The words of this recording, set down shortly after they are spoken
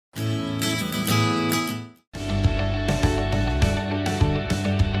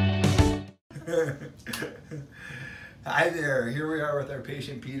Hi there, here we are with our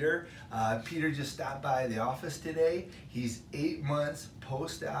patient Peter. Peter just stopped by the office today. He's 8 months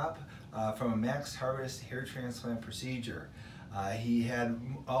post-op from a max harvest hair transplant procedure. He had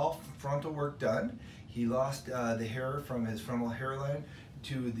all frontal work done. He lost the hair from his frontal hairline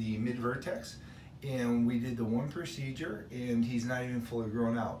to the mid-vertex, and we did the one procedure, and he's not even fully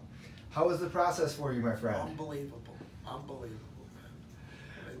grown out. How was the process for you, my friend? Unbelievable, unbelievable,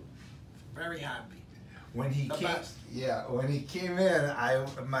 man. Very happy. When he came in,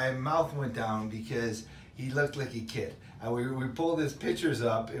 my mouth went down because he looked like a kid. We pulled his pictures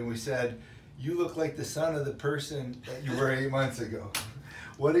up and we said, "You look like the son of the person that you were 8 months ago."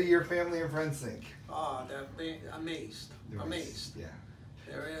 What do your family and friends think? Oh, they're amazed. Amazed. Yeah.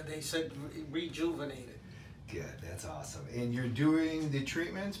 They said rejuvenated. Good, that's awesome. And you're doing the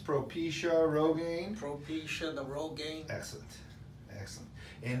treatments, Propecia, Rogaine? Propecia, the Rogaine. Excellent, excellent.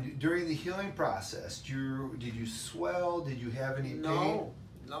 And during the healing process, did you swell? Did you have any pain?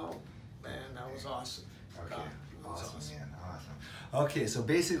 No, man, that was awesome. Okay, awesome, man, awesome. Okay, so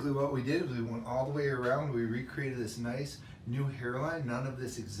basically what we did was we went all the way around. We recreated this nice new hairline. None of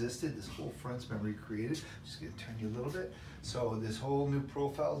this existed. This whole front's been recreated. Just gonna turn you a little bit. So this whole new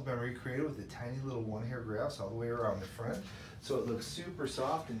profile has been recreated with the tiny little one hair grafts all the way around the front. So it looks super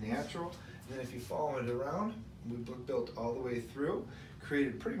soft and natural. And then if you follow it around, we built all the way through,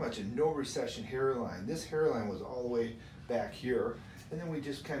 created pretty much a no recession hairline. This hairline was all the way back here. And then we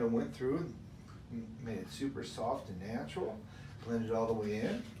just kind of went through and made it super soft and natural, blended all the way in.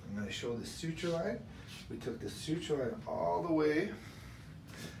 I'm going to show the suture line. We took the suture line all the way.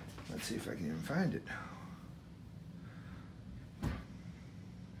 Let's see if I can even find it.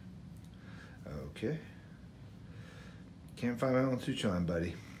 Okay. Can't find my own suture line,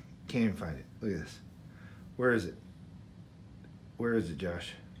 buddy. Can't even find it. Look at this. Where is it? Where is it,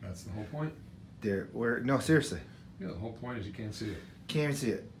 Josh? That's the whole point. There. Where? No, seriously. Yeah, the whole point is you can't see it. Can't even see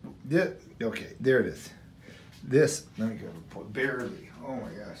it. Okay, there it is. This, let me go, barely. Oh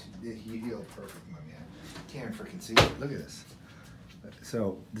my gosh, he healed perfect, my man. Can't even freaking see it. Look at this.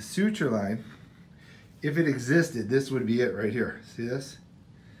 So the suture line, if it existed, this would be it right here. See this?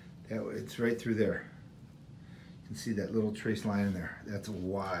 It's right through there. You can see that little trace line in there. That's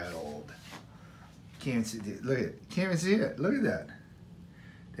wild. Can't see it. Look at it. Can't even see it. Look at that.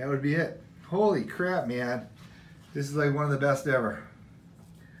 That would be it. Holy crap, man. This is like one of the best ever.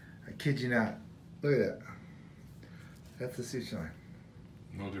 I kid you not. Look at that. That's the suture line.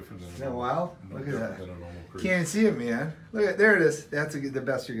 No different than Isn't that wild? No Look at that. than a normal crease. Can't see it, man. Look at there it is. That's the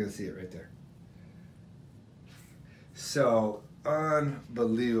best you're gonna see it right there. So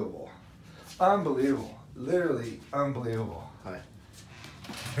unbelievable, unbelievable, literally unbelievable. Hi.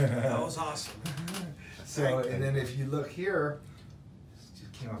 That was awesome. So and then if you look here, it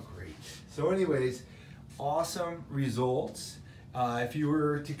just came out great. So anyways, awesome results. If you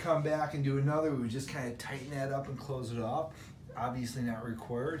were to come back and do another, we would just kind of tighten that up and close it off. Obviously not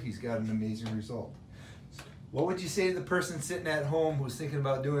required. He's got an amazing result. What would you say to the person sitting at home who's thinking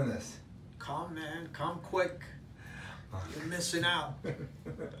about doing this? Come, man. Come quick. You're missing out.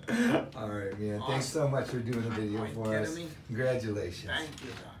 All right, man. Awesome. Thanks so much for doing the video for us. Me? Congratulations. Thank you,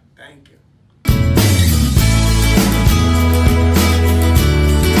 Doc. Thank you.